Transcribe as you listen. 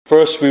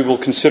First, we will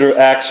consider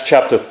Acts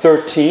chapter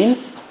 13,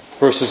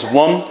 verses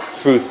 1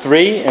 through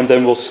 3, and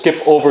then we'll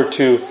skip over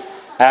to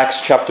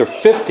Acts chapter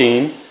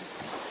 15,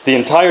 the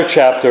entire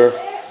chapter,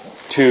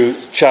 to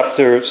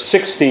chapter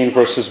 16,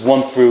 verses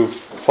 1 through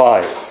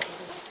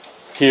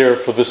 5. Hear,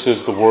 for this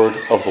is the word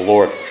of the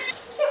Lord.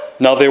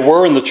 Now there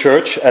were in the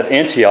church at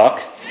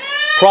Antioch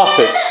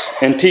prophets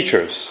and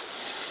teachers: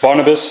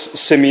 Barnabas,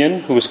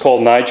 Simeon, who was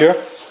called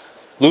Niger,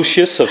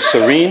 Lucius of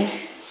Cyrene,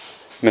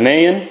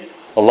 Manaen,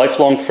 a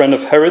lifelong friend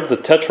of Herod the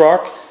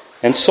Tetrarch,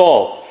 and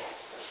Saul.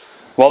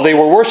 While they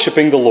were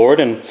worshiping the Lord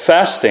and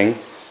fasting,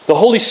 the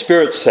Holy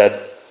Spirit said,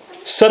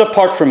 "Set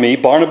apart for me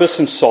Barnabas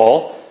and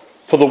Saul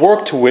for the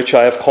work to which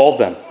I have called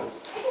them."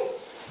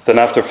 Then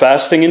after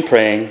fasting and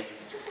praying,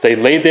 they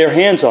laid their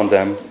hands on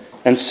them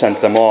and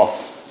sent them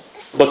off.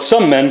 But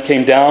some men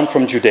came down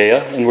from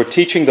Judea and were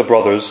teaching the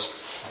brothers,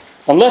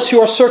 "Unless you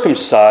are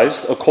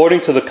circumcised according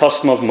to the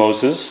custom of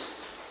Moses,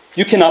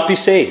 you cannot be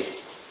saved."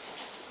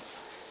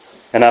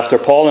 And after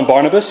Paul and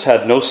Barnabas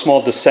had no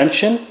small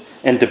dissension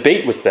and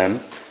debate with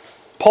them,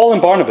 Paul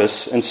and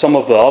Barnabas and some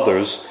of the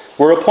others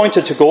were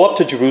appointed to go up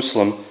to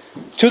Jerusalem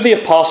to the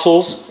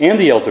apostles and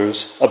the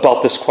elders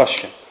about this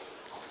question.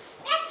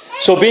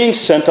 So being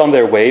sent on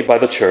their way by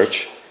the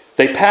church,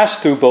 they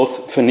passed through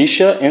both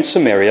Phoenicia and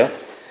Samaria,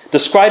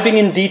 describing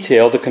in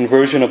detail the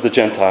conversion of the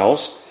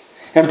Gentiles,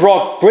 and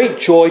brought great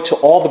joy to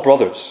all the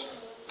brothers.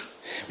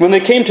 When they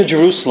came to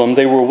Jerusalem,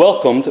 they were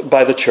welcomed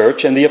by the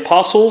church and the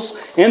apostles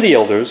and the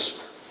elders,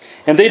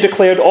 and they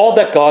declared all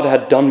that God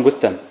had done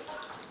with them.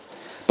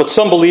 But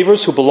some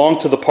believers who belonged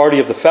to the party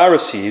of the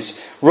Pharisees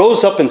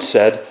rose up and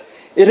said,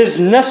 "It is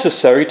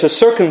necessary to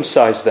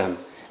circumcise them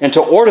and to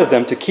order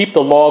them to keep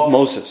the law of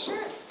Moses."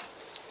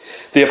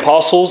 The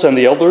apostles and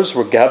the elders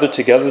were gathered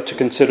together to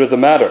consider the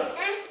matter.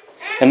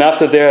 And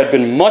after there had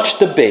been much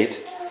debate,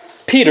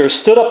 Peter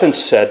stood up and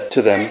said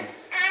to them,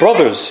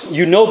 "Brothers,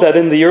 you know that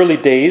in the early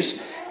days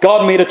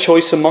God made a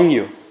choice among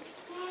you,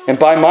 and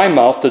by my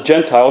mouth the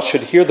Gentiles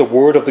should hear the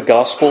word of the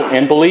gospel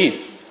and believe.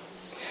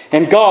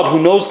 And God, who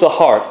knows the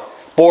heart,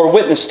 bore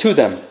witness to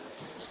them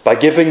by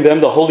giving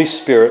them the Holy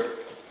Spirit,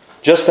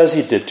 just as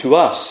he did to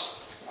us.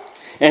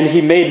 And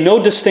he made no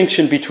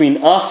distinction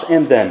between us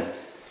and them,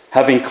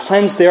 having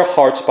cleansed their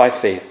hearts by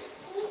faith.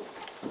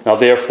 Now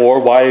therefore,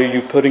 why are you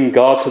putting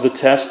God to the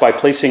test by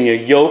placing a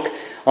yoke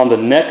on the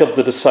neck of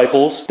the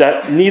disciples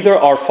that neither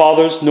our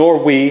fathers nor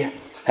we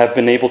have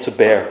been able to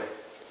bear?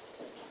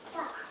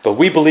 But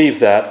we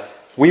believe that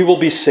we will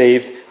be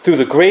saved through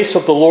the grace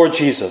of the Lord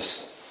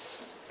Jesus,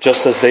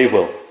 just as they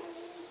will."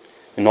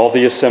 And all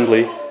the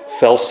assembly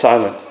fell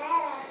silent,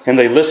 and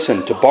they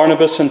listened to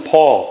Barnabas and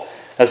Paul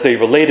as they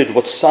related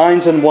what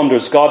signs and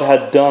wonders God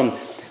had done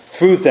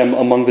through them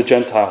among the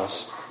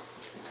Gentiles.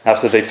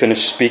 After they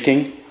finished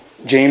speaking,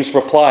 James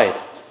replied,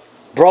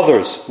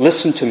 "Brothers,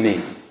 listen to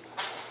me.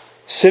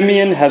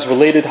 Simeon has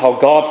related how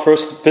God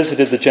first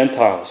visited the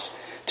Gentiles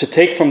to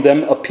take from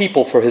them a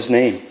people for his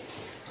name.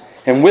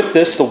 And with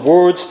this the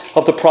words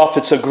of the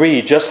prophets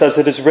agree, just as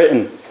it is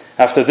written,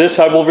 'After this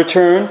I will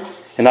return,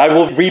 and I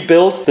will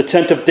rebuild the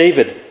tent of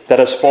David that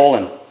has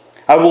fallen.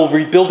 I will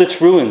rebuild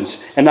its ruins,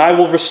 and I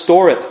will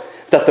restore it,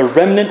 that the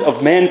remnant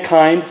of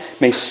mankind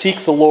may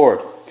seek the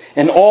Lord.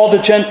 And all the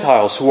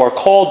Gentiles who are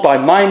called by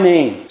my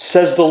name,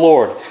 says the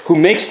Lord, who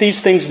makes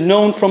these things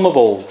known from of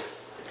old.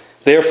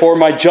 Therefore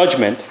my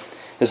judgment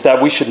is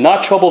that we should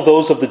not trouble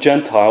those of the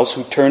Gentiles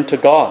who turn to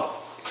God,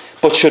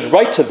 but should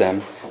write to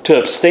them to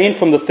abstain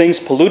from the things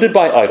polluted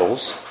by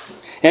idols,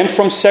 and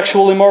from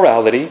sexual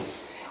immorality,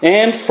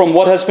 and from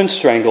what has been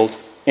strangled,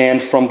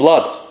 and from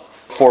blood.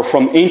 For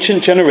from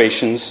ancient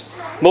generations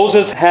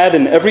Moses had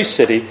in every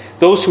city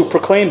those who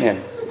proclaim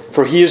him,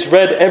 for he is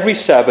read every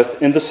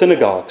Sabbath in the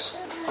synagogues.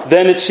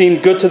 Then it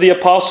seemed good to the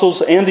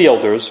apostles and the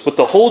elders with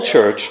the whole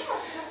church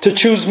to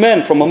choose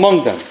men from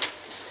among them,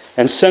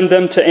 and send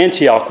them to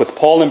Antioch with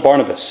Paul and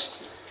Barnabas.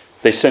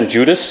 They sent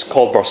Judas,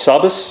 called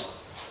Barsabbas,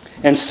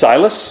 and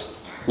Silas,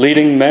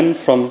 leading men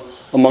from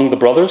among the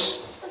brothers,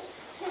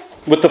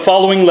 with the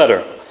following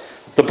letter: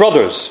 The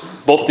brothers,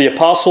 both the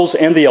apostles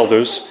and the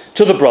elders,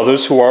 to the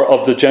brothers who are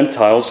of the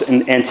Gentiles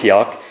in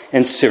Antioch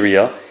and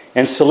Syria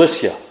and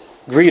Cilicia,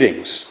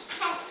 greetings.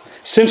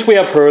 Since we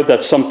have heard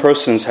that some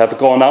persons have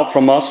gone out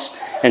from us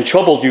and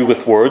troubled you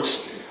with words,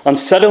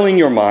 unsettling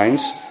your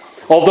minds,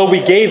 although we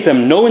gave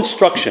them no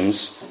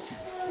instructions,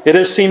 it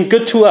has seemed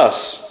good to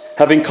us,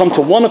 having come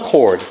to one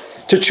accord,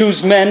 to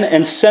choose men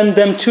and send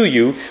them to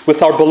you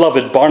with our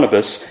beloved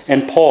Barnabas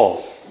and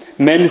Paul,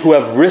 men who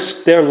have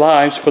risked their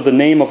lives for the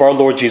name of our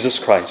Lord Jesus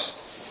Christ.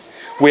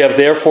 We have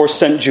therefore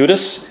sent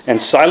Judas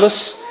and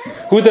Silas,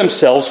 who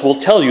themselves will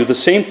tell you the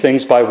same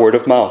things by word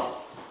of mouth.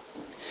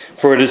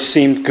 For it has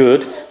seemed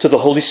good to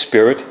the Holy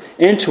Spirit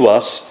and to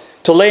us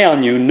to lay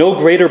on you no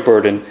greater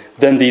burden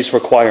than these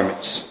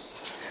requirements: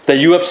 that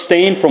you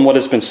abstain from what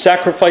has been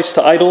sacrificed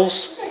to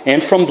idols,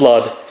 and from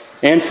blood,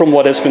 and from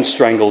what has been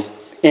strangled,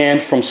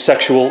 and from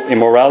sexual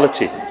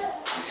immorality.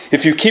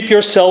 If you keep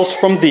yourselves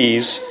from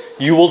these,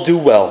 you will do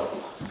well.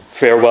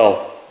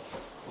 Farewell."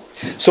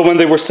 So when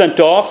they were sent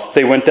off,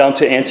 they went down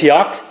to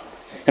Antioch,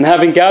 And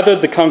having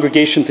gathered the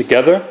congregation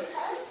together,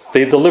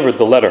 they delivered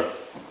the letter.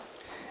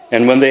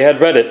 And when they had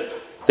read it,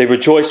 they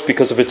rejoiced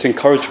because of its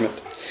encouragement.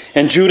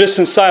 And Judas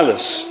and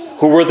Silas,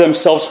 who were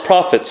themselves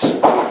prophets,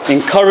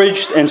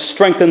 encouraged and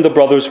strengthened the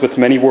brothers with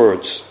many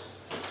words.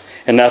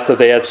 And after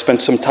they had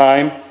spent some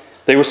time,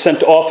 they were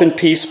sent off in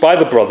peace by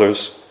the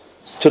brothers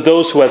to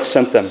those who had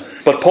sent them.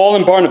 But Paul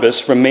and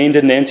Barnabas remained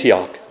in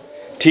Antioch,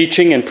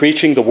 teaching and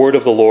preaching the word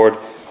of the Lord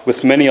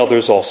with many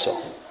others also.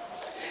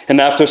 And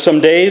after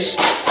some days,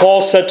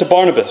 Paul said to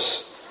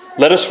Barnabas,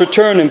 "Let us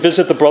return and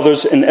visit the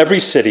brothers in every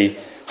city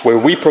where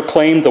we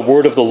proclaim the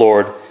word of the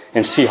Lord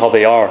and see how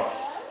they are."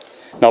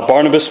 Now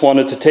Barnabas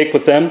wanted to take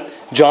with them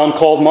John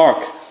called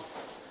Mark.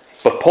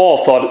 But Paul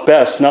thought it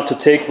best not to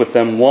take with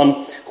them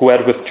one who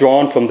had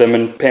withdrawn from them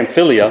in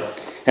Pamphylia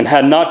and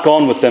had not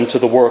gone with them to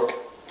the work.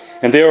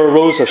 And there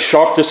arose a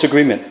sharp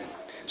disagreement,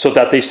 so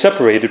that they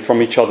separated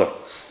from each other.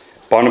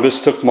 Barnabas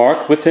took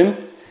Mark with him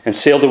and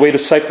sailed away to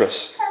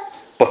Cyprus.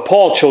 But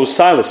Paul chose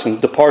Silas and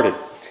departed,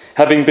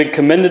 having been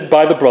commended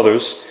by the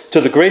brothers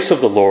to the grace of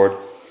the Lord,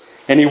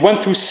 and he went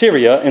through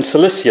Syria and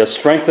Cilicia,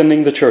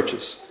 strengthening the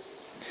churches.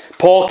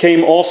 Paul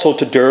came also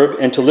to Derbe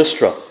and to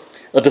Lystra.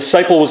 A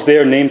disciple was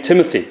there named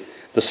Timothy,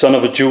 the son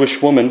of a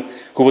Jewish woman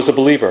who was a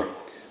believer,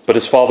 but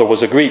his father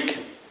was a Greek.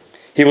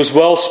 He was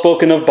well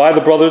spoken of by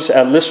the brothers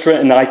at Lystra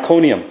and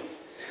Iconium.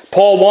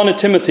 Paul wanted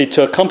Timothy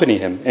to accompany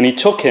him, and he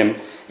took him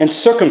and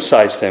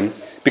circumcised him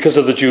because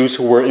of the Jews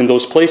who were in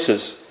those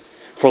places,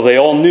 for they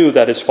all knew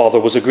that his father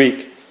was a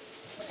Greek.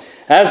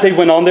 As they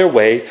went on their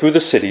way through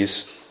the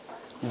cities,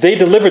 they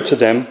delivered to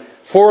them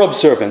for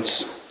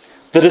observance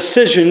the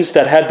decisions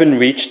that had been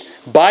reached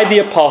by the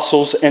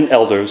apostles and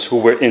elders who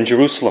were in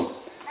Jerusalem.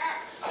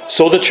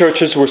 So the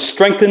churches were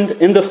strengthened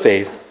in the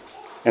faith,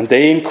 and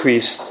they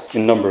increased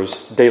in numbers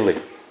daily.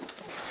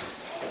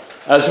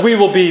 As we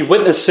will be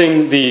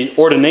witnessing the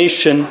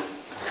ordination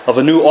of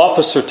a new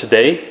officer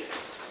today,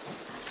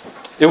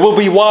 it will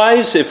be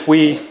wise if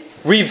we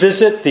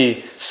revisit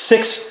the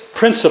 6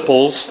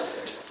 principles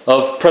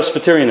of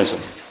Presbyterianism.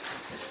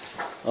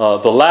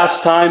 The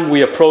last time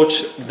we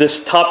approached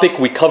this topic,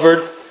 we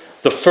covered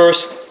the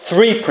first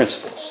 3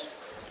 principles,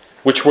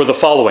 which were the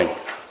following.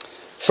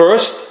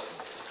 First,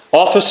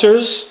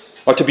 officers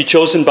are to be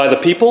chosen by the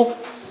people,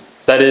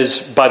 that is,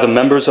 by the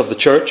members of the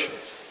church.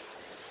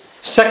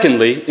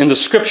 Secondly, in the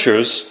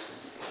Scriptures,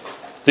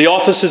 the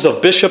offices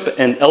of bishop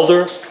and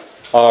elder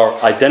are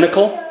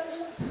identical.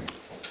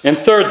 And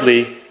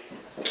thirdly,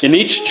 in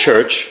each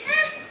church,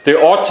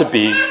 there ought to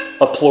be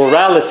a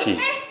plurality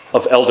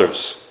of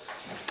elders.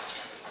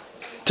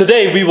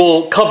 Today, we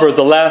will cover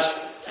the last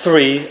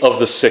 3 of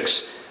the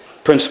 6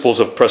 principles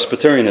of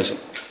Presbyterianism.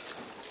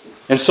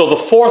 And so the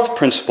 4th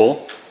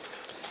principle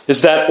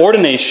is that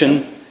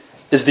ordination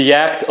is the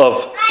act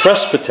of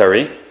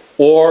presbytery,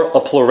 or a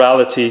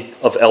plurality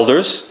of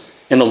elders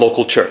in the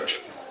local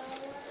church.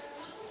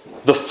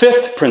 The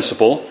 5th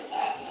principle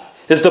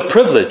is the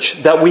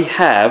privilege that we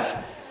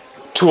have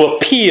to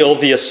appeal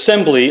the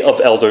assembly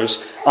of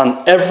elders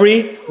on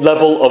every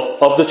level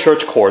of the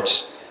church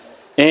courts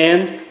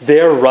and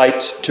their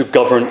right to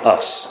govern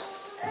us.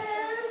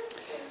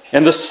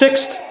 And the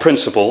 6th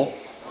principle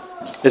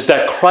is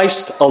that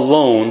Christ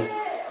alone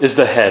is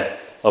the head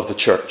of the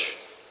church.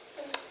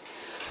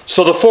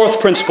 So the 4th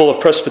principle of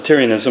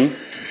Presbyterianism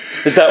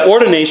is that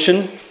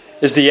ordination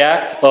is the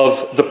act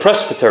of the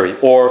presbytery,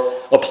 or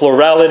a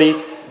plurality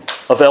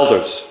of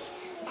elders.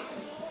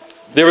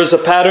 There is a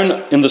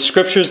pattern in the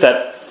Scriptures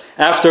that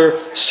after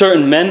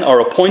certain men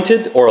are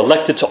appointed or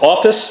elected to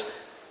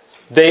office,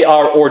 they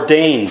are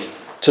ordained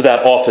to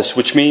that office,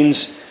 which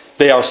means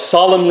they are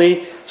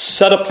solemnly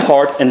set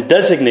apart and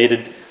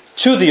designated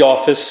to the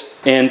office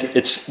and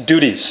its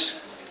duties.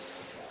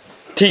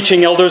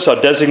 Teaching elders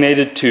are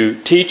designated to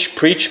teach,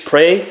 preach,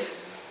 pray,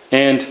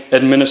 and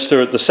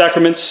administer the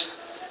sacraments.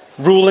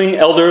 Ruling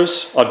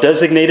elders are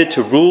designated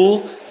to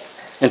rule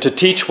and to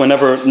teach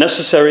whenever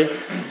necessary.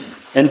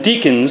 And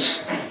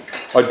deacons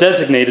are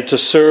designated to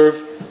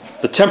serve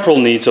the temporal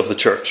needs of the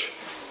church.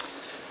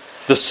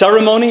 The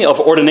ceremony of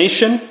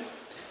ordination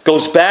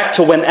goes back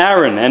to when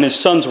Aaron and his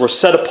sons were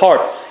set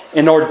apart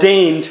and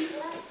ordained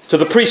to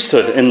the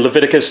priesthood in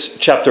Leviticus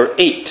chapter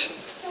 8.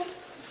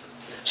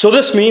 So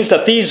this means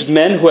that these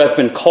men who have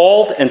been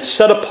called and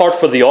set apart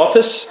for the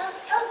office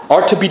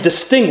are to be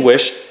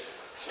distinguished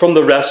from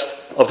the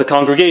rest of the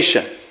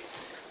congregation.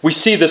 We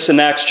see this in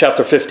Acts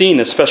chapter 15,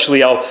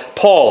 especially how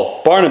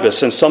Paul,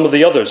 Barnabas, and some of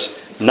the others,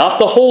 not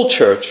the whole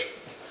church,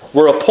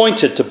 were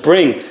appointed to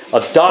bring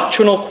a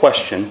doctrinal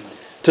question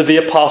to the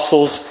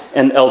apostles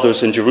and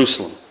elders in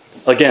Jerusalem.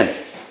 Again,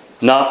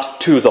 not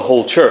to the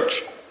whole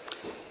church.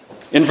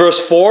 In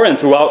verse 4 and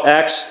throughout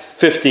Acts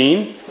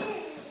 15,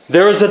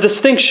 there is a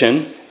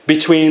distinction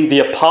between the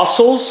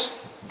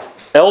apostles,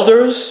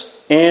 elders,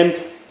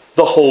 and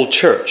the whole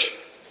church.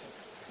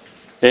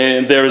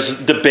 And there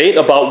is debate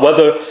about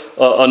whether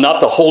or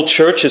not the whole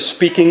church is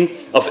speaking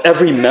of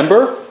every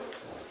member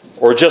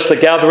or just a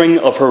gathering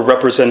of her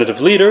representative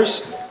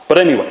leaders. But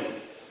anyway,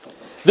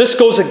 this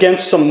goes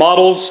against some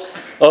models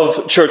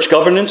of church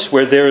governance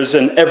where there is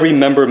an every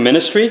member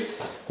ministry,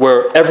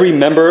 where every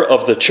member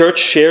of the church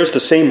shares the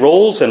same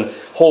roles and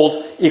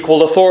hold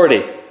equal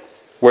authority,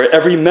 where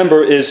every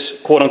member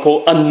is, quote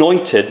unquote,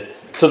 anointed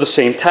to the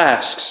same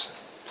tasks.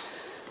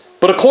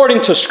 But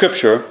according to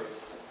Scripture,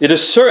 it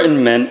is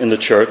certain men in the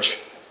church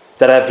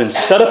that have been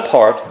set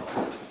apart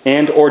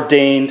and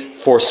ordained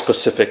for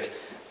specific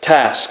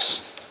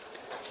tasks.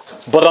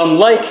 But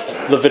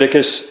unlike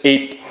Leviticus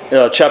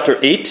chapter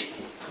 8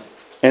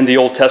 in the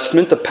Old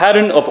Testament, the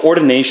pattern of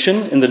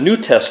ordination in the New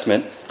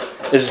Testament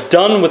is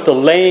done with the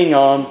laying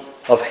on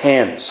of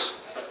hands.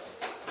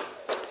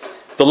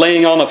 The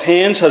laying on of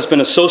hands has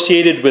been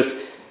associated with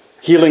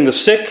healing the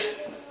sick,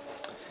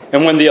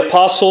 and when the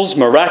apostles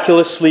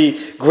miraculously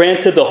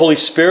granted the Holy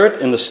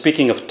Spirit in the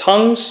speaking of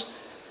tongues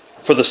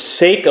for the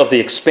sake of the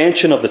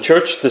expansion of the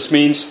church, this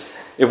means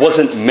it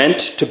wasn't meant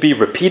to be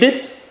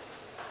repeated.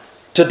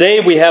 Today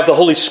we have the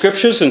Holy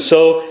Scriptures, and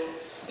so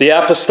the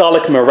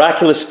apostolic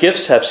miraculous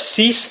gifts have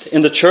ceased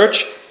in the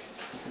church,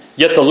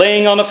 yet the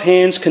laying on of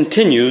hands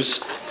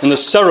continues in the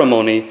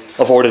ceremony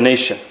of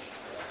ordination.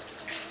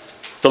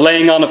 The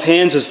laying on of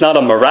hands is not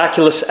a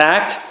miraculous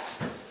act,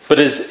 but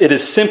it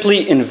is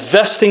simply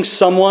investing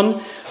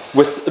someone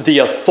with the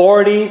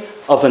authority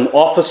of an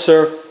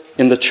officer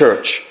in the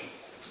church.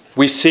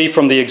 We see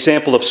from the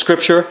example of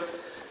Scripture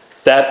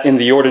that in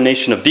the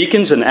ordination of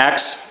deacons in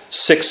Acts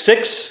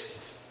 6:6,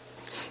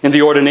 in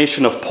the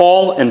ordination of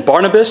Paul and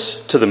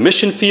Barnabas to the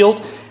mission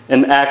field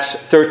in Acts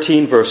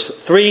 13 verse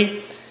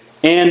 3,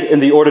 and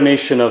in the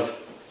ordination of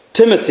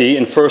Timothy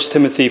in 1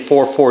 Timothy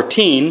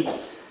 4:14,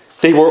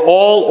 they were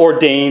all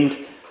ordained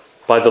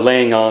by the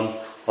laying on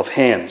of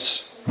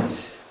hands.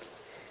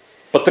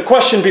 But the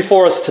question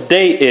before us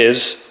today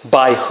is,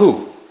 by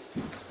who?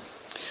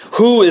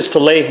 Who is to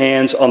lay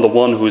hands on the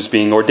one who is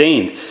being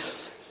ordained?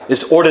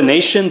 Is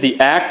ordination the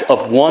act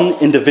of one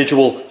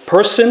individual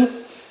person?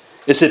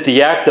 Is it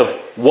the act of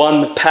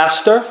one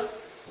pastor?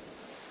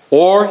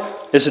 Or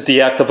is it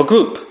the act of a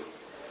group?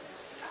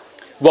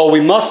 Well,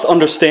 we must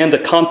understand the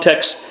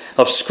context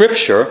of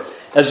Scripture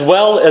as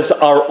well as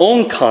our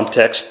own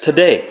context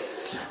today.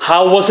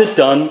 How was it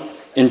done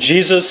in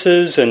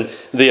Jesus's and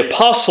the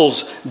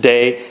apostles'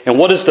 day, and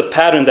what is the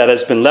pattern that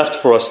has been left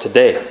for us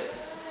today?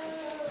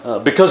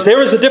 Because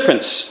there is a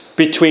difference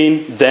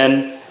between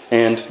then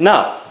and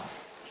now.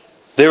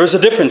 There is a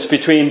difference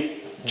between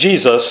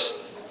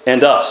Jesus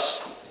and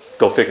us.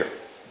 Go figure,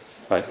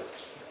 right?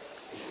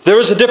 There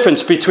is a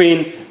difference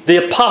between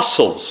the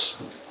apostles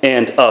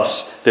and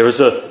us. There is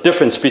a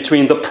difference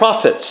between the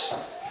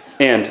prophets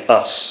and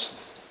us.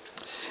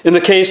 In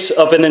the case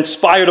of an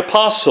inspired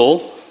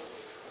apostle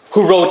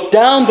who wrote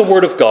down the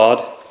Word of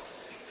God,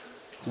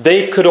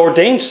 they could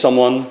ordain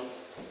someone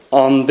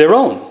on their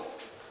own,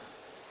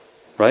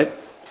 right?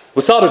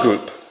 Without a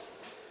group.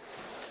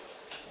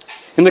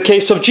 In the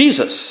case of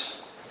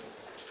Jesus,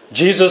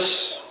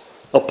 Jesus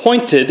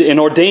appointed and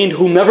ordained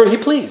whomever he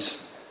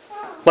pleased,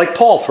 like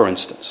Paul, for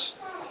instance.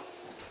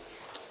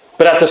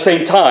 But at the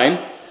same time,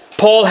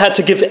 Paul had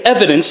to give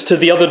evidence to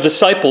the other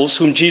disciples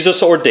whom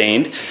Jesus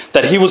ordained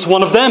that he was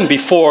one of them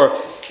before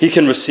he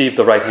can receive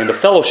the right hand of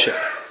fellowship.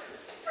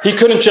 He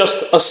couldn't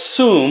just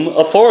assume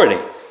authority,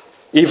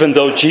 even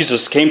though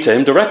Jesus came to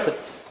him directly.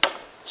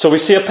 So we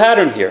see a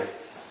pattern here.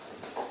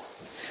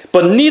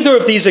 But neither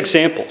of these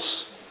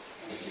examples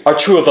are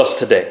true of us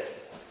today.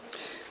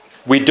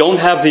 We don't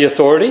have the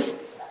authority,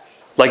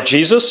 like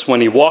Jesus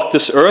when he walked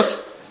this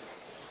earth,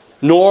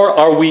 nor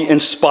are we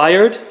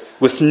inspired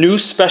with new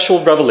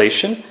special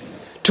revelation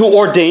to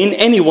ordain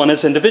anyone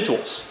as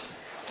individuals.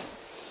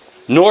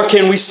 Nor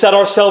can we set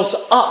ourselves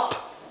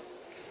up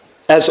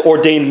as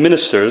ordained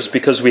ministers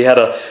because we had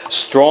a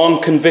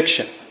strong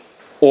conviction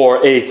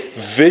or a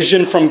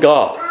vision from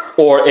God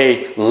or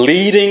a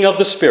leading of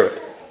the Spirit.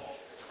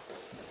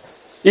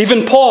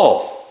 Even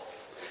Paul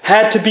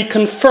had to be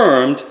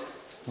confirmed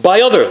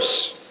by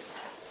others.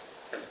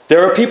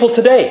 There are people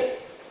today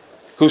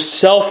who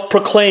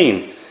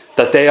self-proclaim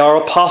that they are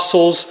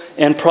apostles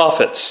and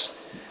prophets.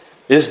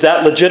 Is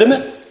that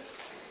legitimate?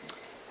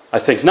 I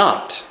think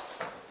not.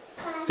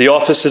 The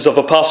offices of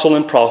apostle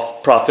and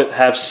prophet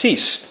have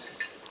ceased.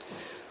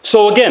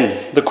 So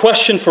again, the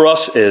question for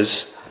us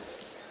is,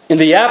 in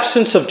the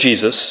absence of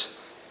Jesus,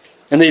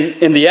 in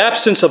the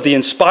absence of the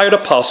inspired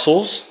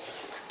apostles,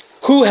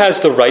 who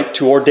has the right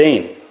to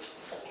ordain?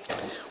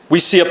 We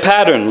see a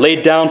pattern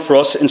laid down for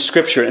us in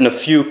Scripture in a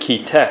few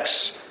key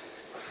texts.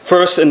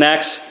 First, in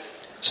Acts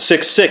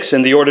 6:6,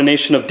 in the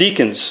ordination of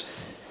deacons,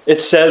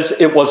 it says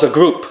it was a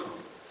group.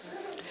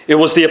 It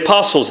was the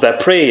apostles that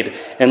prayed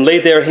and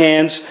laid their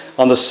hands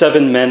on the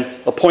 7 men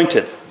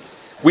appointed.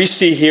 We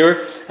see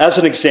here, as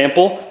an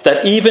example,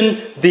 that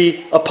even the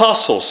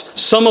apostles,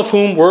 some of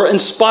whom were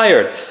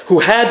inspired, who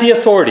had the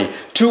authority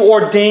to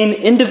ordain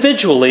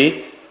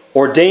individually,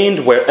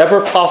 ordained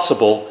wherever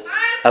possible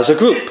as a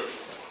group.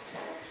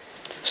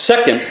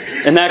 Second,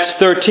 in Acts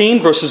 13,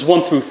 verses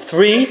 1 through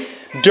 3,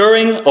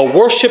 during a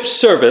worship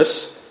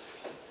service,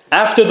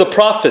 after the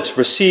prophets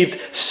received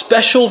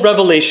special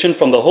revelation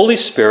from the Holy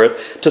Spirit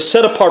to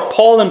set apart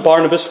Paul and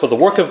Barnabas for the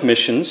work of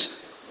missions,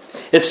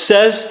 it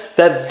says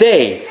that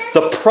they,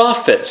 the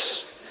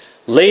prophets,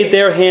 laid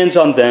their hands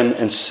on them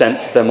and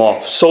sent them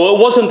off. So it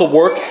wasn't the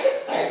work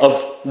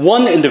of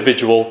one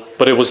individual,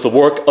 but it was the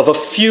work of a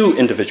few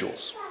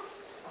individuals.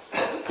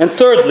 And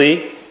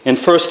thirdly, in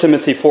 1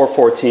 Timothy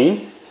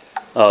 4:14,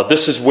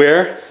 this is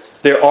where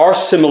there are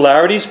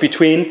similarities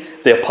between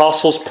the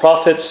apostles,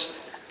 prophets,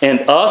 and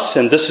us,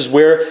 and this is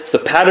where the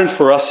pattern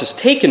for us is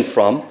taken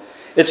from.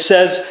 It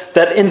says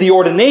that in the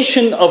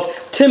ordination of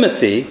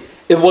Timothy,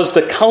 it was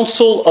the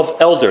council of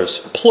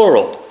elders,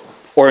 plural,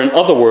 or in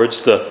other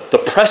words,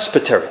 the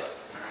Presbytery,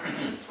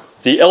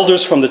 the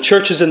elders from the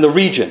churches in the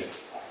region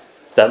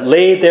that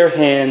laid their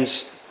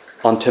hands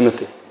on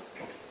Timothy.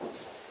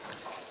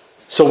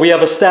 So we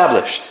have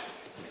established,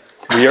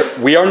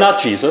 we are not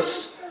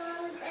Jesus.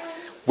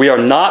 We are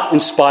not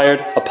inspired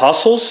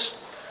apostles.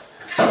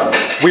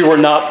 We were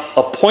not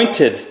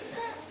appointed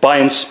by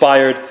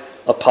inspired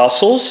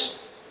apostles.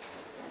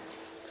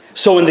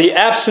 So in the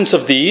absence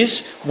of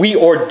these, we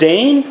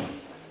ordain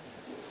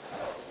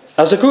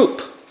as a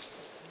group.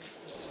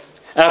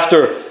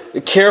 After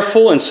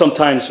careful and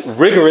sometimes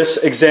rigorous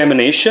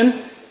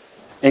examination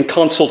and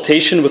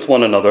consultation with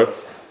one another,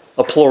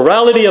 a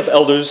plurality of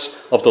elders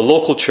of the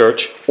local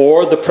church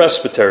or the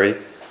presbytery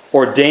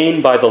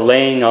ordained by the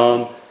laying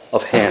on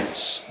of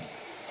hands.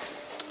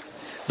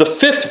 The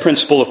fifth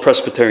principle of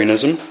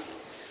Presbyterianism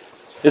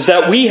is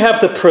that we have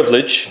the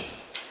privilege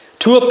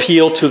to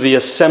appeal to the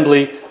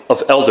assembly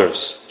of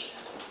elders.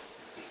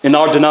 In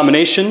our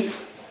denomination,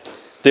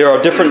 there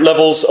are different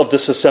levels of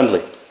this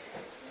assembly.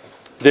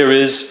 There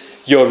is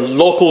your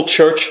local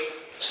church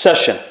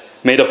session,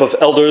 made up of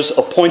elders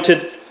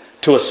appointed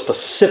to a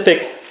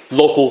specific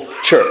local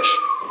church.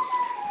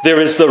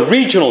 There is the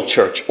regional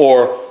church,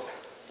 or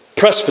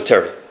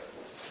presbytery.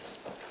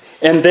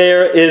 And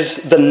there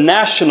is the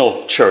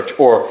national church,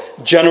 or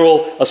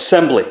general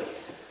assembly.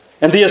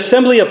 And the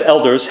assembly of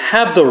elders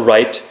have the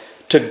right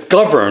to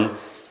govern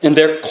in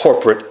their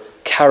corporate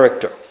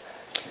character.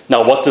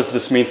 Now, what does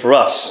this mean for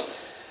us?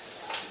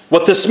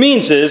 What this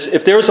means is,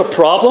 if there is a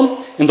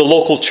problem in the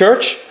local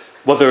church,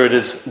 whether it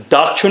is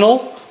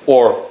doctrinal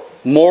or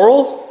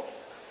moral,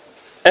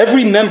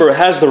 every member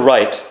has the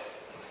right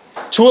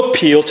to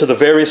appeal to the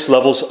various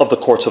levels of the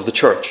courts of the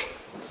church.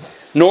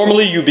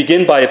 Normally, you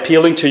begin by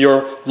appealing to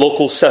your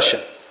local session.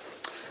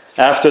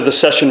 After the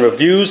session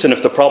reviews, and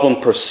if the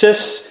problem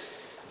persists,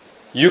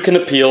 you can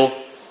appeal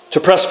to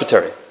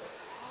presbytery.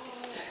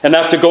 And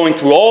after going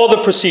through all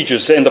the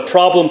procedures and the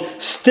problem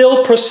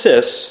still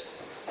persists,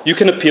 you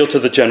can appeal to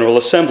the General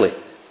Assembly.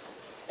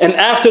 And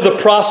after the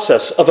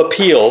process of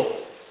appeal,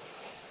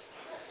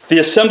 the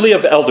Assembly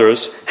of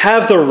Elders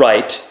have the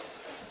right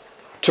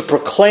to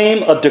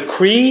proclaim a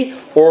decree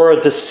or a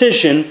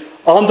decision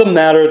on the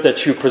matter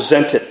that you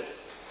presented.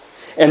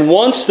 And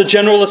once the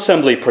General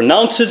Assembly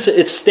pronounces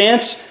its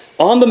stance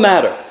on the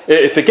matter,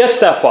 if it gets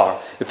that far,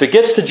 if it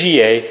gets to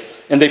GA,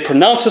 and they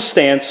pronounce a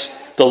stance,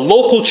 the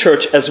local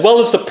church, as well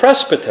as the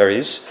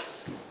presbyteries,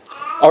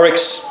 are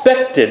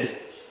expected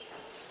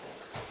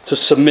to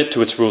submit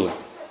to its ruling.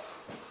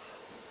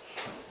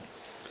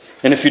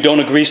 And if you don't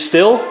agree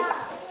still,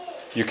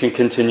 you can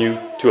continue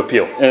to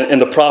appeal.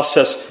 And the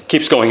process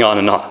keeps going on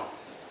and on.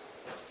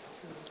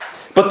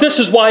 But this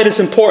is why it is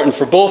important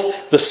for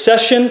both the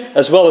session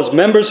as well as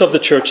members of the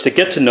church to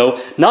get to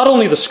know not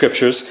only the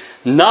scriptures,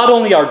 not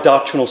only our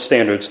doctrinal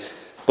standards,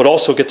 but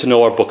also get to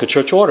know our book of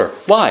church order.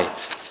 Why?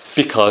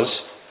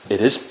 Because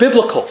it is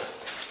biblical.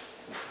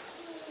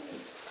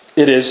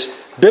 It is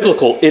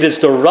biblical. It is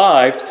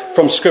derived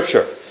from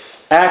Scripture.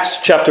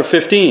 Acts chapter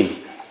 15.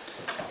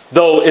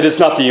 Though it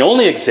is not the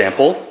only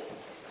example,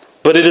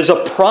 but it is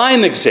a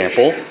prime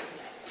example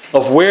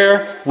of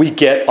where we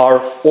get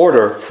our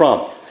order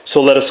from.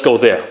 So let us go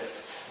there.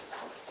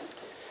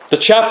 The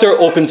chapter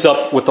opens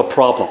up with a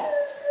problem.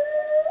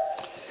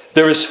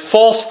 There is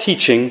false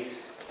teaching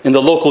in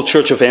the local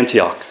church of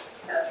Antioch.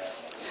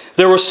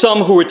 There were some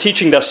who were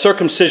teaching that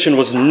circumcision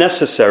was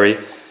necessary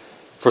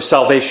for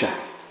salvation.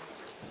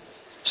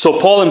 So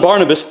Paul and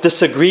Barnabas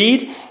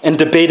disagreed and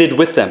debated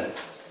with them.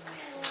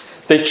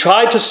 They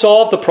tried to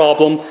solve the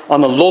problem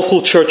on a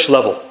local church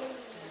level,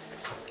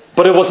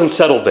 but it wasn't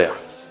settled there.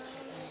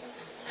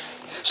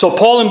 So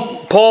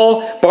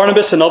Paul,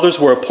 Barnabas, and others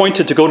were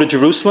appointed to go to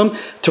Jerusalem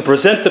to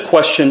present the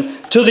question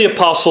to the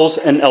apostles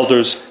and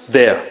elders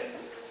there.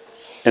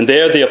 And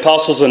there the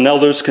apostles and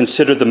elders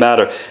considered the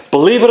matter.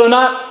 Believe it or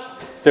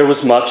not, there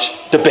was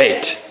much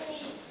debate.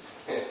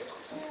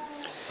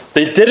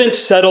 They didn't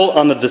settle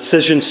on a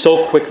decision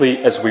so quickly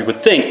as we would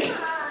think.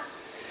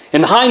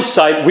 In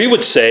hindsight, we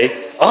would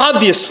say,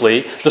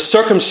 obviously, the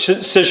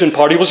circumcision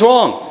party was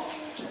wrong.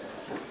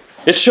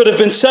 It should have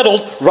been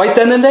settled right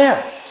then and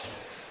there.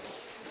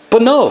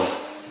 But no,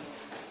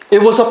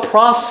 it was a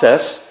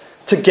process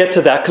to get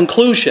to that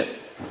conclusion.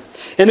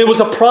 And it was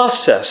a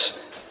process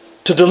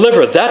to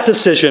deliver that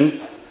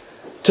decision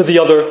to the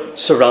other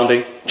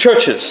surrounding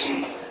churches.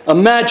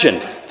 Imagine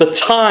the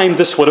time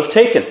this would have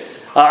taken.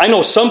 I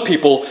know some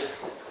people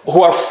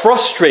who are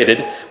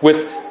frustrated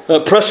with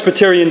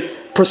Presbyterian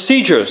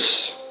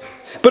procedures.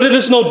 But it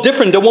is no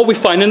different than what we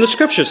find in the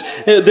Scriptures.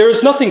 There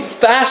is nothing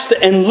fast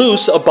and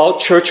loose about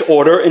church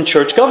order and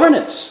church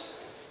governance.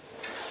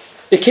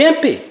 It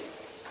can't be.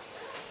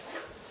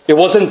 It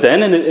wasn't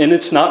then, and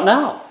it's not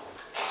now.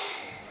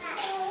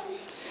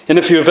 And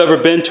if you have ever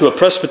been to a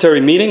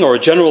Presbytery meeting or a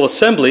General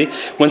Assembly,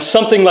 when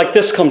something like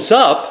this comes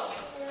up,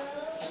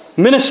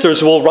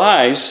 ministers will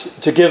rise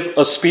to give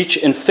a speech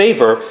in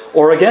favor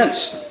or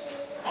against.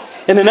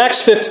 And in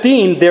Acts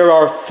 15, there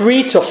are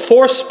 3 to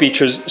 4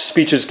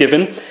 speeches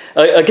given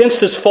against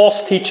this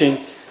false teaching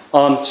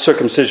on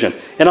circumcision.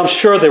 And I'm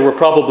sure there were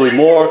probably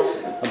more,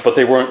 but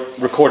they weren't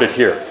recorded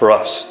here for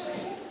us.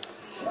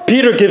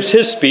 Peter gives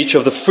his speech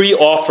of the free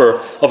offer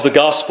of the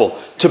gospel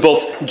to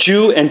both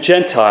Jew and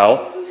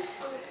Gentile,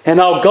 and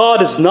how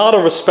God is not a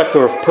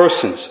respecter of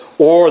persons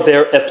or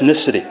their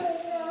ethnicity.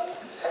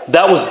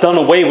 That was done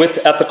away with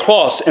at the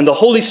cross, and the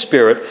Holy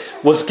Spirit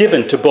was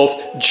given to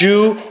both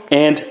Jew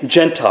and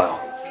Gentile.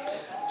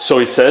 So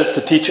he says,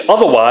 to teach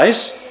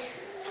otherwise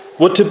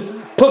would to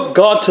put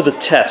God to the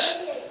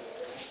test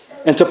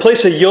and to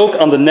place a yoke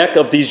on the neck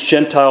of these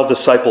Gentile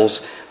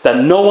disciples that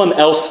no one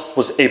else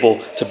was able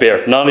to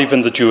bear, not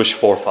even the Jewish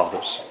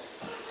forefathers.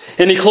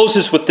 And he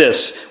closes with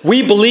this: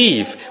 we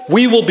believe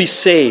we will be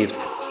saved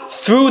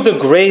through the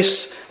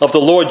grace of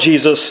the Lord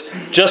Jesus,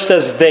 just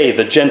as they,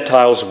 the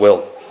Gentiles,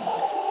 will.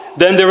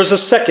 Then there is a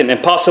second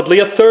and possibly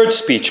a third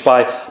speech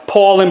by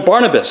Paul and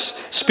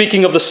Barnabas,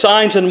 speaking of the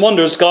signs and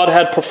wonders God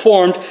had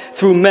performed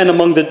through men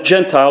among the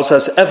Gentiles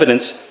as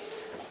evidence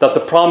that the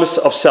promise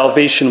of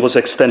salvation was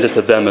extended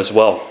to them as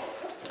well.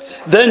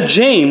 Then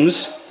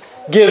James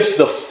gives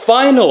the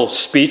final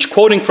speech,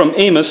 quoting from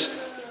Amos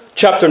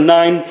chapter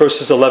 9,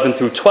 verses 11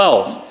 through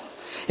 12.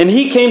 And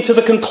he came to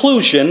the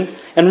conclusion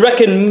and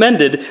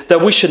recommended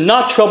that we should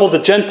not trouble the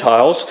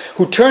Gentiles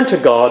who turn to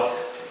God,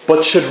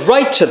 but should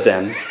write to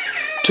them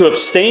to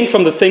abstain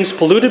from the things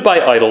polluted by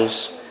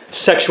idols,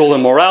 sexual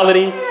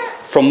immorality,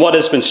 from what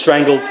has been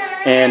strangled,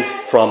 and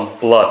from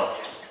blood.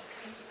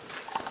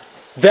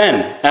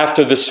 Then,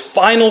 after this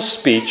final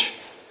speech,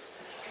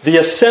 the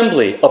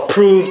assembly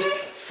approved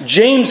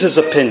James's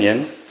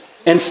opinion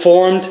and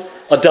formed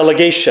a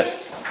delegation.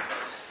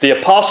 The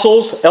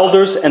apostles,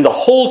 elders, and the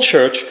whole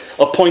church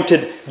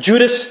appointed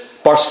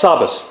Judas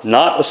Barsabbas,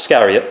 not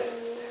Iscariot,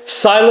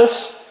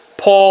 Silas,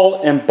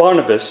 Paul, and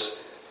Barnabas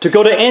to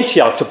go to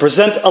Antioch to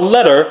present a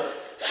letter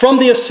from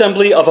the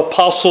assembly of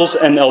apostles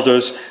and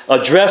elders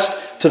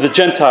addressed to the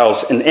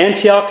Gentiles in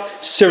Antioch,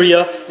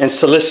 Syria, and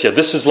Cilicia.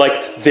 This is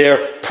like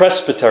their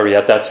presbytery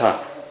at that time.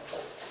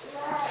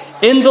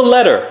 In the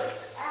letter,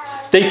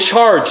 they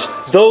charged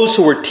those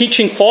who were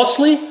teaching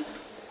falsely,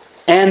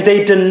 and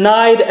they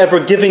denied ever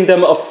giving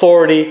them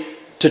authority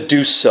to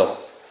do so.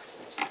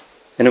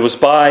 And it was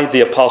by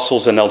the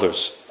apostles and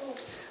elders.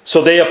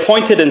 So they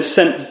appointed and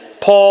sent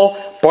Paul,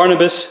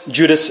 Barnabas,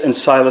 Judas, and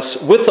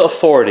Silas with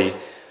authority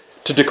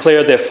to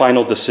declare their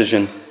final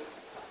decision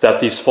that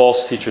these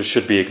false teachers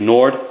should be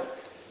ignored.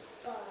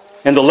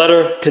 And the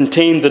letter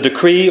contained the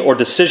decree or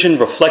decision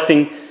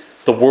reflecting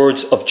the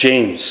words of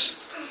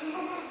James.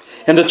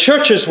 And the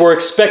churches were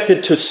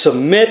expected to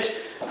submit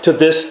to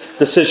this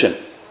decision.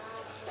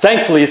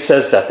 Thankfully, it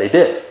says that they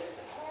did.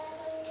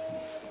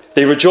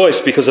 They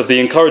rejoiced because of the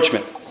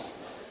encouragement.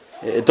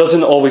 It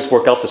doesn't always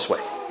work out this way.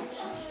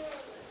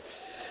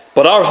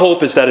 But our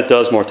hope is that it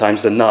does more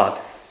times than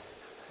not.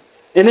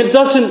 And it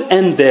doesn't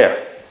end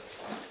there.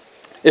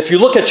 If you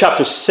look at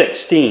chapter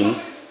 16,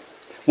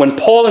 when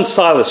Paul and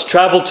Silas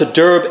traveled to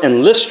Derbe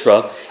and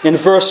Lystra, in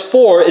verse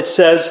 4 it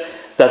says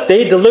that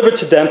they delivered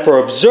to them for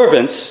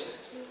observance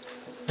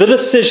the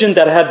decision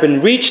that had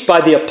been reached by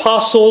the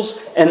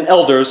apostles and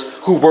elders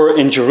who were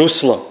in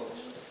Jerusalem.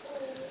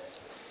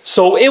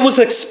 So it was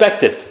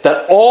expected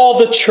that all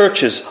the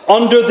churches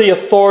under the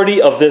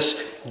authority of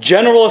this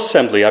General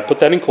Assembly, I put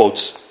that in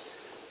quotes,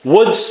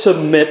 would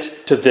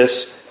submit to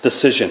this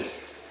decision.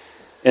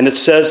 And it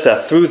says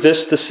that through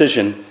this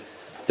decision,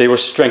 they were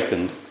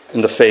strengthened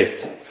in the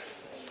faith.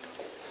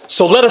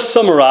 So let us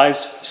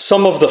summarize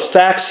some of the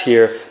facts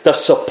here that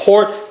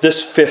support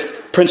this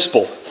fifth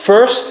principle.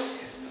 First,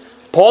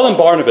 Paul and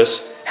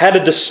Barnabas had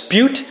a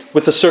dispute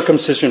with the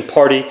circumcision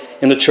party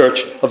in the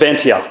church of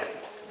Antioch.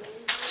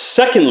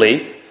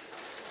 Secondly,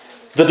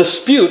 the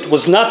dispute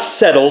was not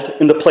settled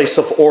in the place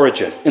of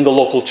origin, in the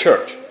local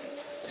church.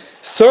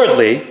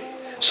 Thirdly,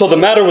 so the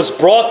matter was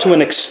brought to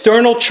an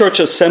external church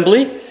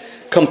assembly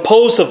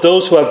composed of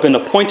those who have been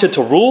appointed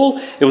to rule.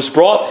 It was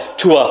brought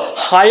to a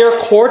higher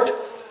court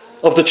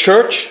of the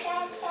church,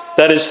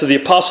 that is, to the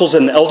apostles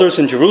and elders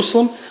in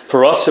Jerusalem.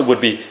 For us, it would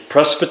be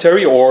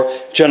presbytery or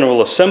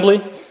general assembly.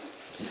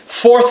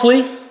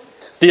 Fourthly,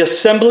 the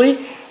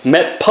assembly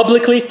met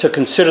publicly to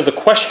consider the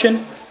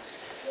question.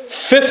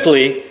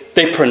 Fifthly,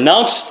 they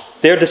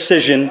pronounced their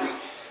decision.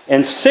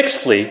 And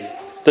sixthly,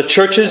 the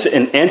churches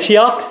in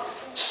Antioch,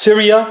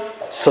 Syria,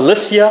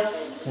 Cilicia,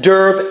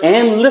 Derbe,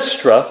 and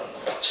Lystra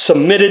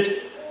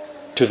submitted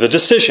to the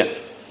decision.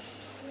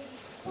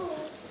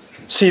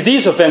 See,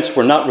 these events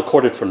were not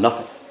recorded for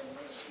nothing.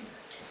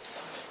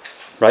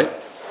 Right?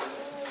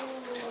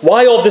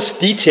 Why all this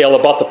detail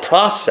about the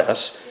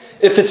process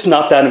if it's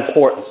not that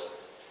important?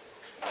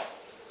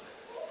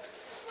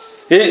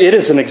 It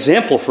is an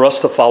example for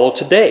us to follow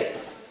today.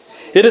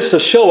 It is to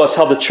show us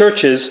how the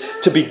church is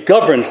to be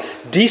governed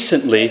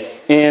decently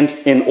and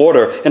in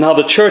order, and how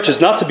the church is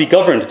not to be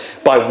governed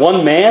by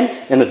one man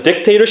in a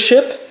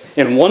dictatorship,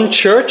 in one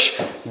church,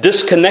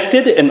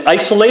 disconnected and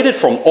isolated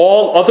from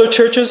all other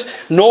churches,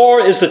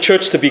 nor is the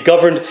church to be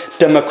governed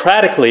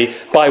democratically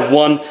by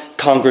one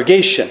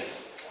congregation.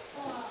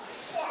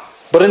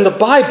 But in the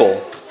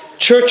Bible,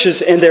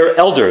 churches and their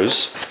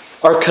elders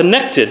are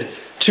connected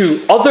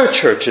to other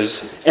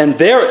churches and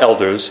their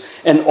elders,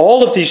 and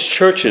all of these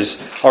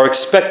churches are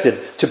expected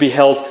to be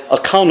held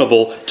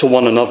accountable to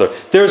one another.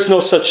 There is no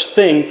such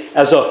thing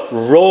as a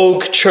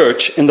rogue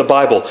church in the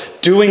Bible,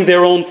 doing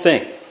their own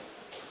thing,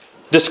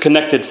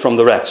 disconnected from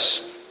the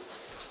rest.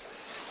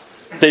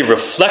 They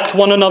reflect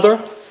one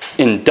another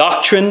in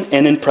doctrine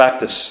and in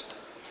practice.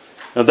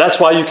 Now, that's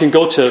why you can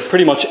go to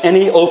pretty much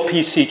any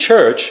OPC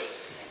church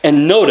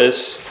and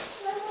notice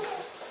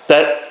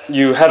that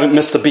you haven't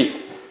missed a beat.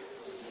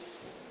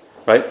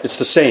 Right? It's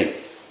the same,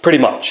 pretty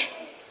much.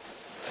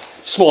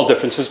 Small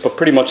differences, but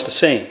pretty much the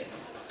same.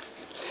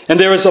 And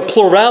there is a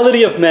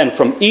plurality of men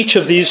from each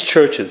of these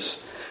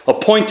churches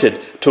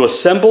appointed to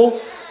assemble,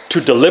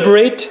 to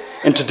deliberate,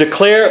 and to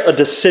declare a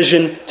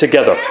decision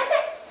together.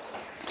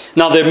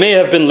 Now, there may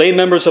have been lay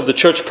members of the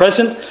church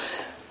present,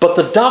 but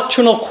the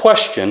doctrinal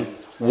question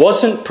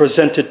wasn't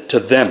presented to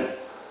them.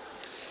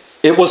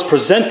 It was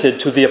presented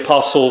to the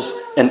apostles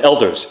and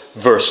elders.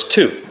 Verse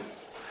 2.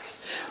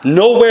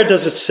 Nowhere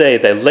does it say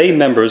that lay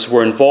members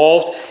were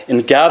involved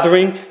in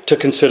gathering to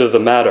consider the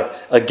matter.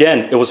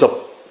 Again, it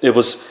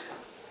was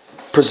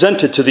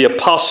presented to the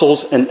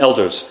apostles and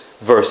elders.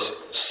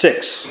 Verse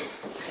 6.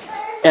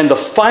 And the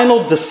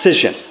final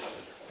decision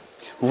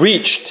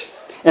reached,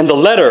 and the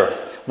letter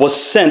was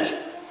sent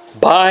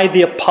by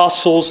the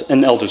apostles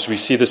and elders. We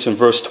see this in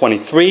verse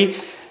 23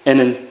 and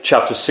in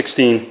chapter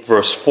 16,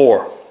 verse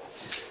 4.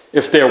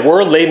 If there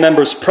were lay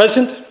members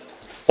present,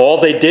 all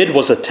they did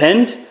was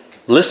attend,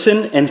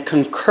 listen, and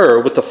concur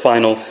with the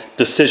final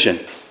decision.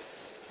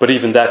 But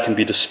even that can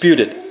be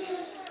disputed.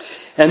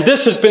 And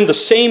this has been the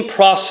same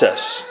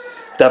process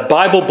that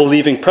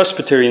Bible-believing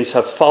Presbyterians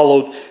have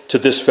followed to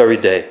this very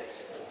day.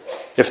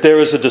 If there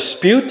is a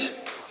dispute,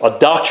 a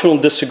doctrinal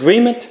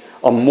disagreement,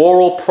 a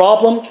moral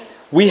problem,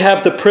 we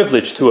have the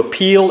privilege to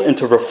appeal and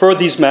to refer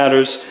these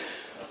matters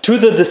to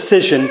the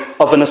decision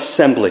of an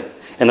assembly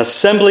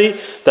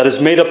that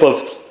is made up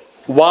of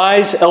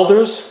wise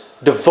elders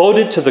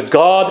devoted to the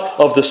God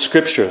of the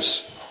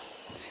Scriptures.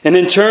 And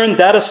in turn,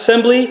 that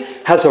assembly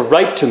has a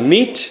right to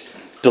meet,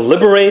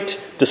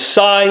 deliberate,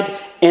 decide,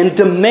 and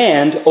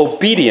demand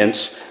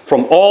obedience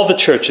from all the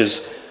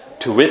churches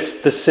to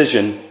its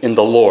decision in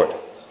the Lord.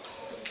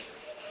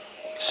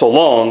 So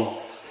long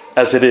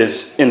as it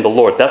is in the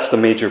Lord. That's the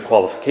major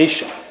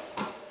qualification.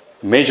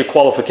 The major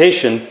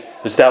qualification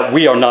is that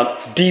we are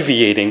not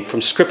deviating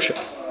from Scripture.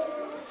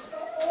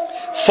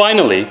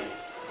 Finally,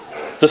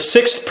 the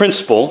sixth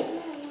principle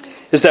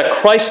is that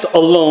Christ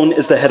alone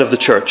is the head of the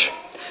church.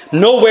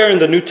 Nowhere in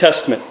the New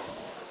Testament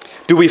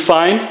do we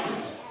find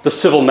the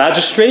civil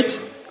magistrate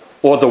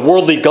or the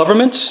worldly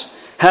governments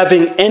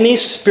having any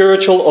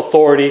spiritual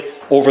authority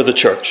over the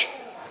church.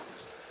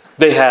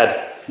 They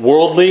had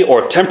worldly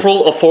or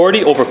temporal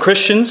authority over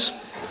Christians,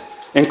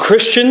 and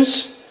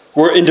Christians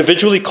were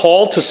individually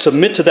called to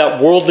submit to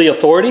that worldly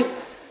authority.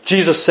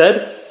 Jesus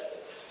said,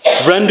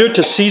 "Render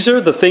to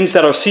Caesar the things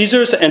that are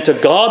Caesar's, and to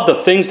God the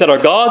things that are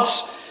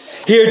God's."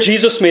 Here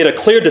Jesus made a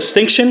clear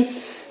distinction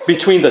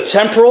between the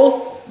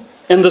temporal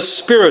and the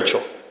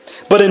spiritual.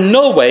 But in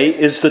no way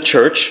is the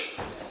church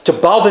to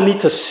bow the knee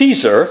to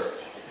Caesar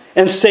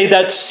and say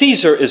that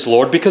Caesar is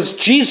Lord because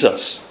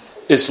Jesus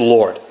is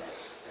Lord.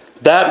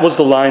 That was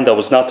the line that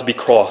was not to be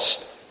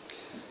crossed.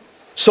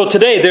 So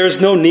today there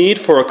is no need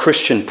for a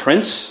Christian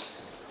prince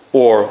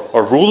or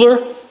a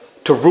ruler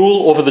to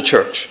rule over the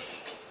church.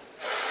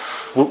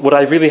 Would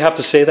I really have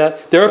to say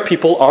that? There are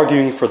people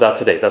arguing for that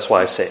today. That's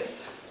why I say it.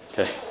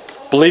 Okay.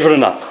 Believe it or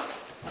not.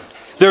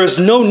 There is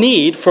no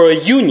need for a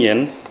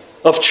union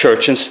of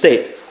church and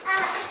state.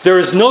 There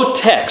is no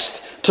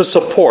text to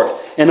support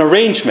an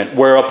arrangement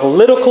where a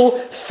political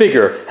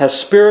figure has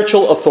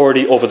spiritual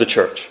authority over the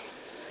church.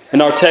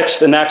 In our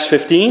text in Acts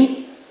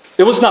 15,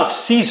 it was not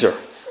Caesar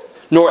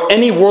nor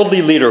any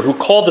worldly leader who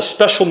called a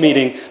special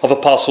meeting of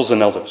apostles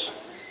and elders.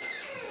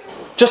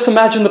 Just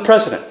imagine the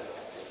president.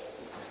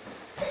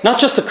 Not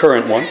just the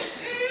current one.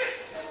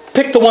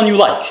 Pick the one you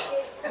like.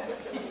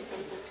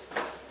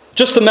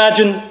 Just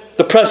imagine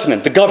the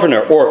president, the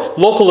governor, or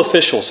local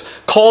officials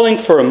calling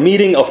for a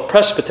meeting of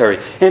Presbytery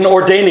and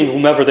ordaining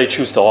whomever they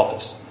choose to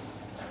office.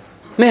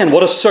 Man,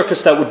 what a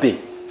circus that would be.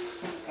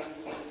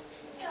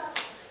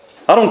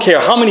 I don't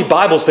care how many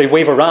Bibles they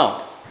wave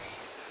around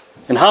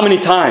and how many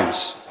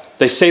times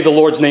they say the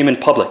Lord's name in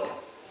public.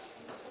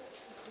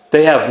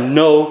 They have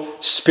no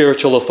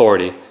spiritual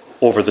authority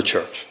over the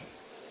church.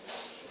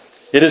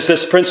 It is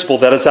this principle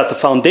that is at the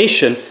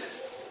foundation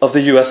of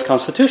the U.S.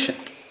 Constitution.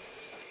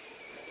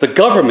 The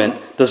government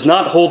does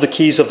not hold the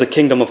keys of the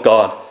kingdom of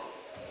God.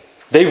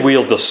 They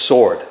wield the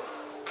sword.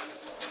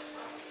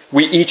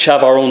 We each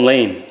have our own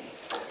lane.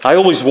 I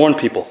always warn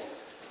people,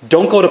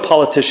 don't go to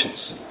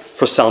politicians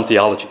for sound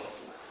theology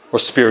or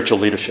spiritual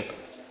leadership.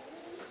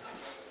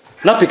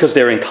 Not because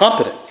they're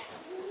incompetent,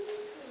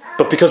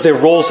 but because their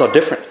roles are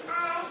different.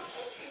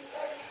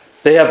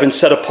 They have been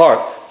set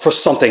apart for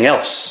something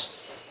else.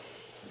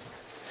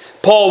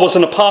 Paul was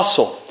an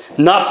apostle,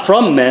 not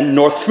from men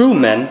nor through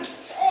men,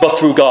 but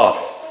through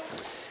God.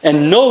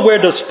 And nowhere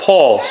does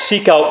Paul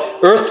seek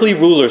out earthly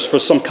rulers for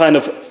some kind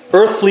of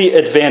earthly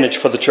advantage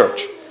for the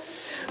church.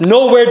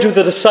 Nowhere do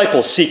the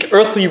disciples seek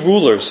earthly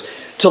rulers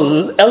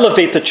to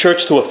elevate the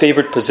church to a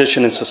favored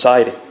position in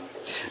society.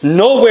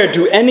 Nowhere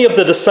do any of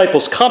the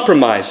disciples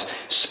compromise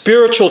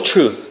spiritual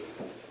truth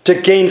to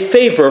gain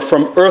favor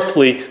from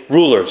earthly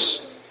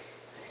rulers.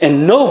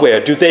 And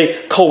nowhere do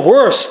they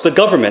coerce the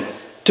government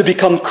to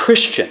become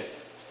Christian.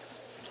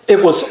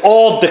 It was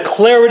all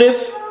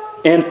declarative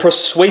and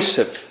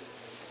persuasive.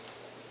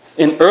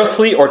 In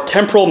earthly or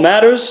temporal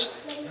matters,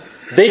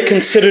 they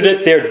considered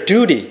it their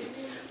duty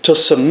to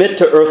submit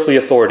to earthly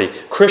authority,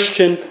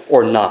 Christian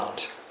or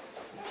not.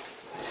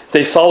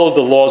 They followed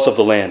the laws of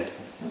the land.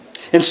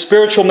 In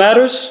spiritual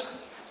matters,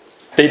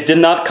 they did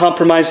not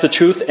compromise the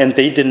truth, and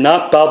they did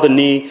not bow the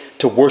knee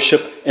to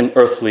worship an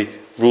earthly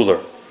ruler.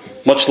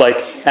 Much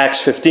like Acts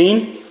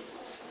 15,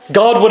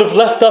 God would have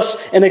left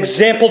us an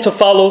example to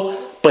follow,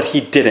 but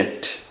he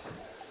didn't.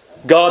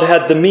 God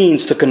had the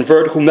means to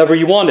convert whomever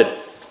he wanted.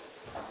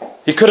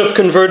 He could have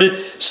converted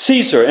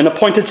Caesar and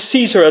appointed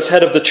Caesar as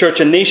head of the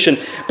church and nation,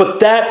 but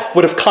that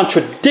would have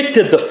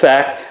contradicted the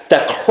fact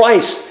that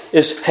Christ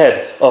is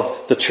head of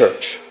the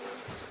church.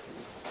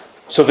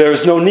 So there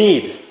is no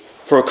need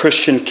for a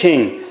Christian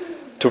king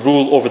to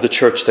rule over the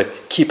church to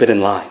keep it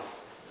in line.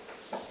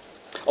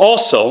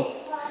 Also,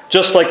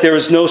 just like there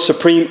is no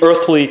supreme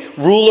earthly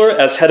ruler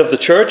as head of the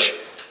church,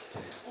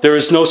 there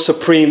is no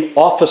supreme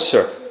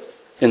officer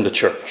in the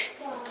church.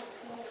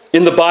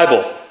 In the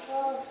Bible,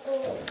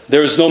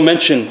 there is no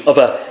mention of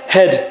a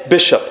head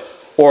bishop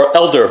or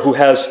elder who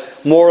has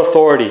more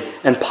authority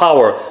and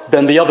power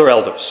than the other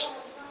elders.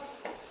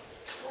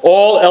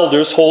 All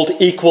elders hold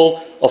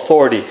equal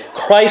authority.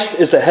 Christ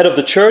is the head of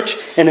the church,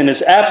 and in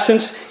his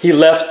absence, he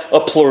left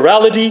a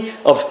plurality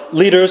of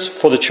leaders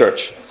for the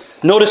church.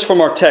 Notice from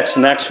our text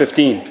in Acts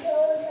 15.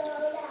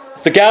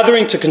 The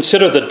gathering to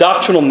consider the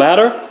doctrinal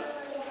matter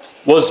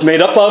was made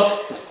up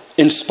of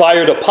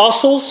inspired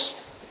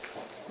apostles,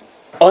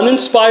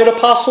 uninspired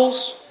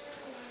apostles,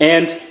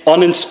 and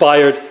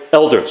uninspired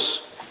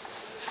elders.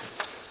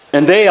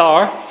 And they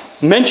are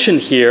mentioned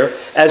here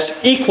as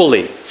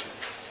equally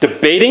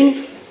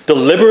debating,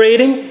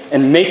 deliberating,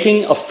 and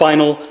making a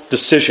final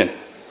decision.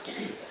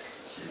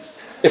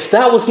 If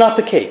that was not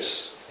the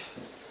case,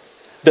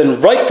 then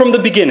right from the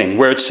beginning,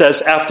 where it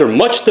says, after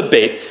much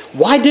debate,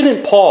 why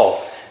didn't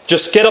Paul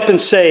just get up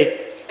and say,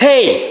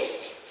 hey,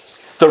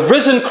 the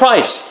risen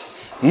Christ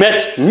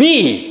met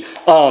me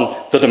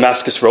on the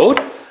Damascus Road?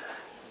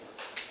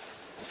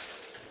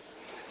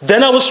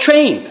 Then I was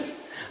trained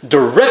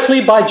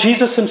directly by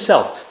Jesus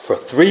himself for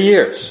 3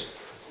 years.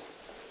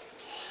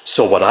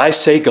 So what I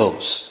say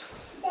goes.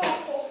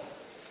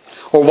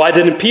 Or why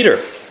didn't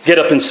Peter get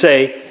up and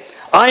say,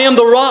 I am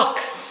the rock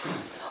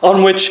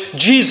on which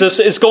Jesus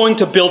is going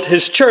to build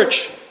his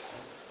church.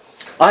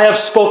 I have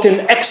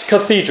spoken ex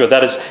cathedra,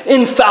 that is,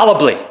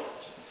 infallibly.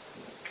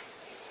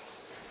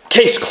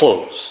 Case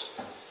closed.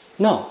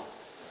 No,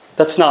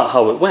 that's not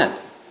how it went.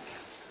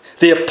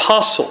 The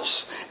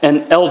apostles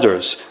and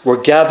elders were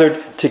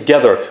gathered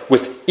together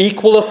with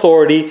equal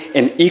authority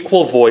and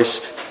equal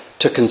voice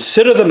to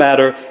consider the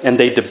matter, and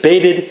they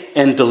debated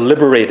and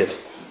deliberated.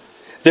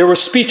 There were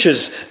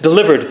speeches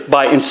delivered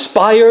by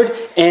inspired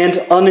and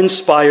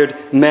uninspired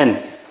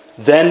men.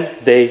 Then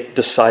they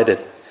decided.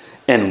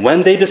 And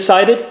when they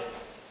decided,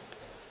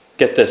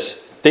 get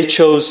this, they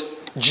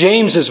chose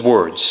James's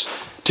words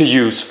to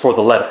use for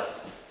the letter,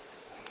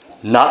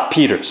 not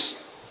Peter's.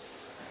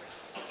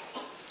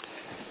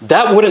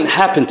 That wouldn't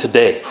happen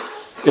today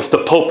if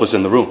the Pope was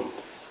in the room.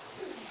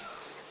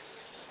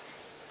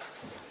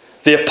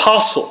 The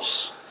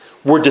apostles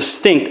were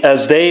distinct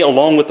as they,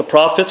 along with the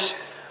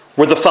prophets,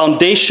 were the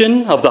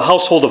foundation of the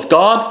household of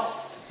God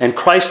and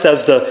Christ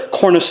as the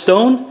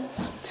cornerstone.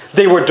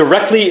 They were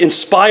directly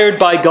inspired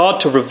by God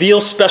to reveal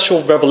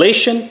special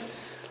revelation.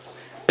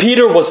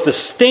 Peter was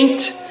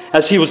distinct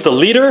as he was the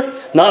leader,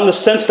 not in the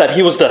sense that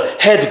he was the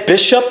head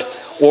bishop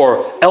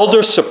or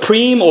elder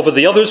supreme over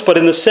the others, but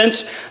in the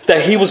sense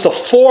that he was the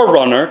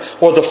forerunner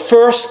or the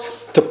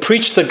first to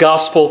preach the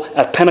gospel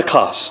at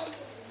Pentecost.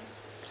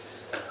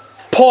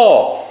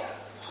 Paul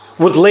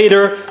would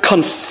later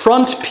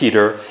confront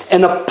Peter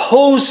and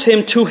oppose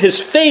him to his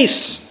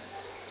face.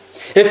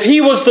 If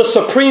he was the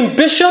supreme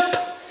bishop,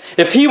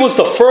 if he was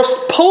the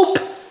first pope,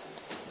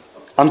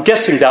 I'm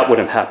guessing that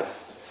wouldn't happen.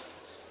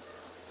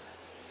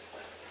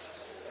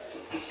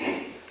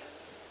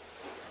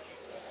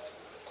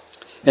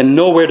 And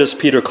nowhere does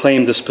Peter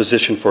claim this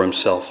position for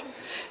himself.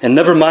 And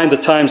never mind the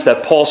times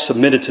that Paul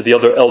submitted to the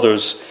other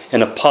elders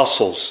and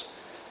apostles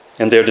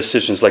and their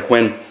decisions, like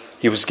when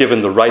he was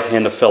given the right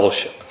hand of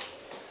fellowship.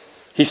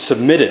 He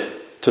submitted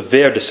to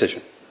their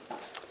decision.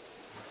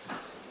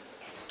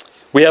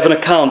 We have an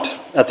account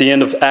at the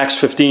end of Acts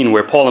 15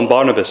 where Paul and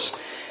Barnabas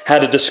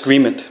had a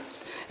disagreement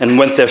and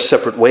went their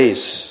separate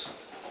ways.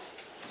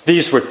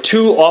 These were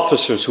two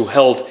officers who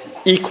held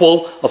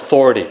equal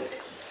authority.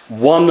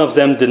 One of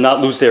them did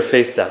not lose their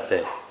faith that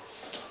day.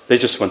 They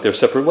just went their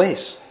separate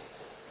ways.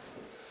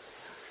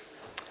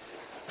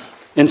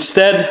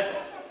 Instead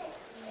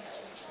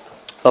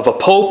of a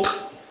pope,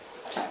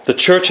 the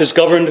church is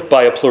governed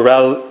by a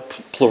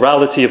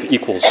plurality of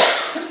equals.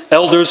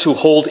 Elders who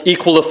hold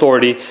equal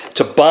authority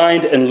to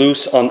bind and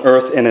loose on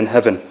earth and in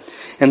heaven.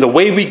 And the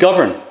way we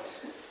govern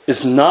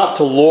is not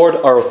to lord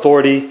our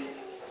authority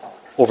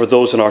over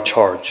those in our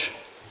charge.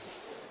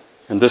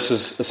 And this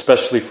is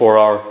especially for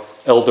our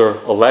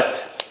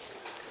elder-elect.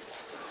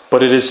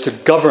 But it is to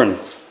govern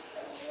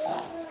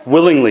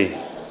willingly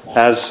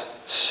as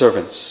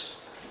servants.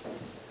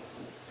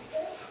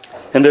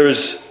 And there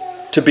is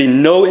to be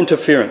no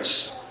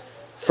interference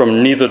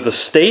from neither the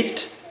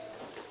state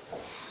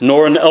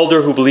nor an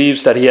elder who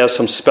believes that he has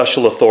some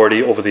special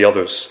authority over the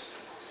others.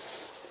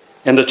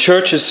 And the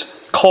church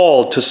is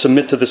called to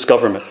submit to this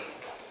government.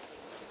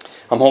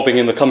 I'm hoping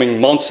in the coming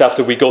months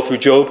after we go through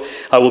Job,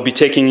 I will be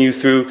taking you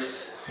through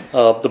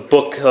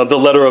the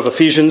letter of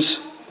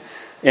Ephesians,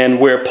 and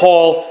where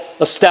Paul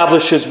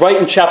establishes right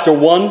in chapter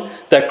 1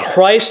 that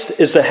Christ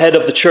is the head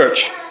of the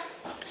church.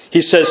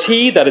 He says,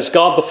 "He, that is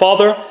God the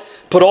Father,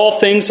 put all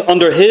things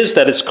under his,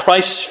 that is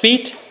Christ's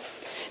feet,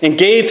 and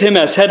gave him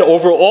as head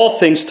over all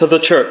things to the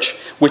church,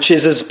 which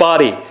is his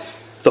body,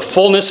 the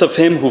fullness of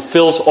him who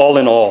fills all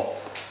in all."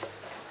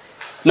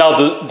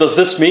 Now, does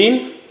this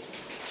mean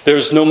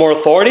there's no more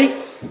authority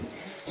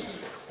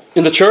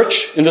in the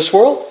church, in this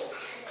world?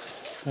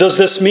 Does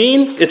this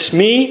mean it's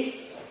me,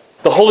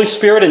 the Holy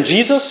Spirit, and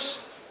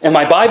Jesus, and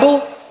my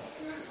Bible?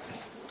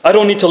 I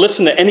don't need to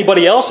listen to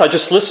anybody else. I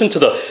just listen to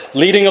the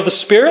leading of the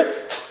Spirit?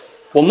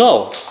 Well,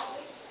 no.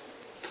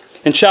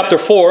 In chapter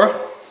 4,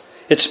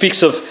 it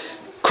speaks of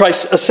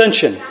Christ's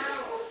ascension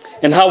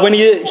and how when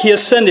he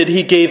ascended,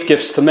 he gave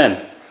gifts to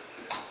men.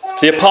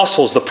 The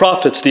apostles, the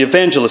prophets, the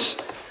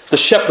evangelists, the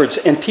shepherds,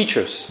 and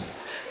teachers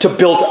to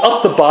build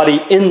up the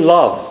body in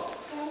love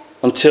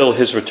until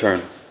his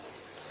return.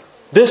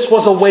 This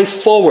was a way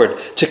forward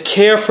to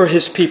care for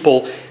his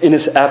people in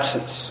his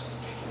absence.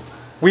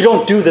 We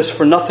don't do this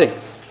for nothing.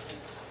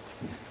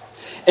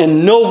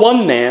 And no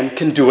one man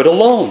can do it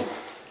alone.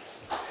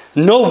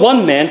 No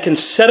one man can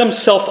set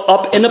himself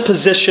up in a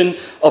position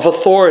of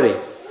authority.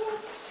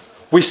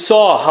 We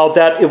saw how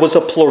that it was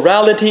a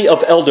plurality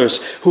of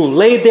elders who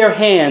laid their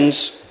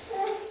hands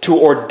to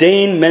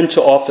ordain men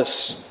to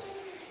office.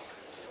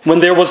 When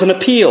there was an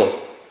appeal,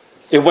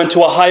 it went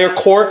to a higher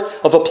court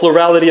of a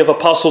plurality of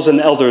apostles and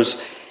elders.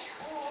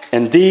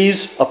 And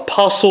these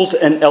apostles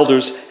and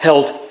elders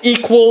held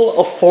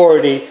equal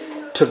authority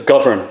to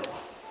govern.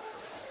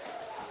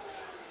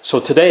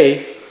 So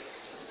today,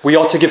 we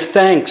ought to give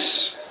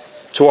thanks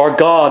to our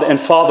God and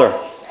Father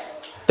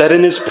that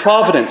in his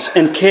providence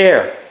and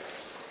care,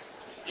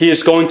 he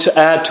is going to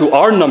add to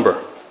our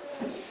number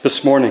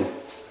this morning.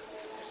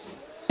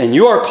 And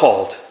you are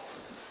called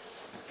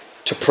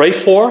to pray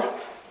for,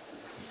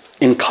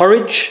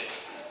 encourage,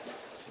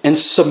 and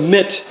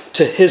submit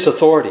to his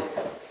authority,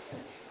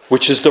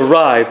 which is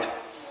derived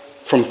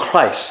from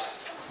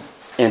Christ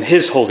and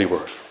his holy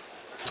word.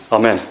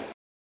 Amen.